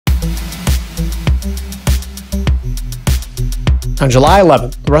On July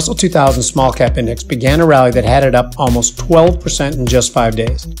 11th, the Russell 2000 Small Cap Index began a rally that had it up almost 12% in just 5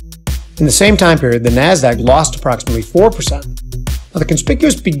 days. In the same time period, the Nasdaq lost approximately 4%. Now, the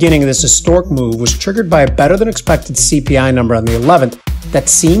conspicuous beginning of this historic move was triggered by a better-than-expected CPI number on the 11th that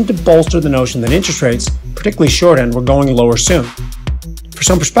seemed to bolster the notion that interest rates, particularly short end, were going lower soon. For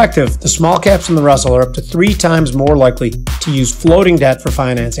some perspective, the small caps in the Russell are up to 3 times more likely to use floating debt for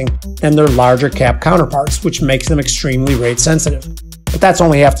financing than their larger cap counterparts, which makes them extremely rate sensitive. But that's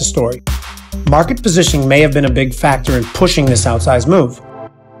only half the story. Market positioning may have been a big factor in pushing this outsized move.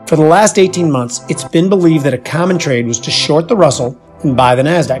 For the last 18 months, it's been believed that a common trade was to short the Russell and buy the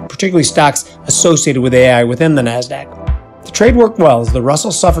Nasdaq, particularly stocks associated with AI within the Nasdaq. The trade worked well as the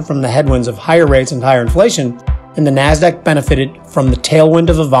Russell suffered from the headwinds of higher rates and higher inflation, and the Nasdaq benefited from the tailwind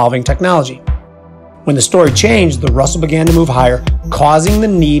of evolving technology. When the story changed, the Russell began to move higher, causing the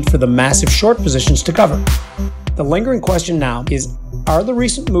need for the massive short positions to cover. The lingering question now is, are the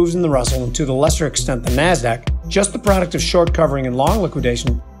recent moves in the Russell, and to the lesser extent the Nasdaq, just the product of short covering and long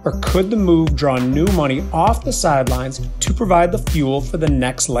liquidation, or could the move draw new money off the sidelines to provide the fuel for the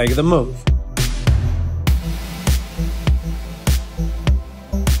next leg of the move?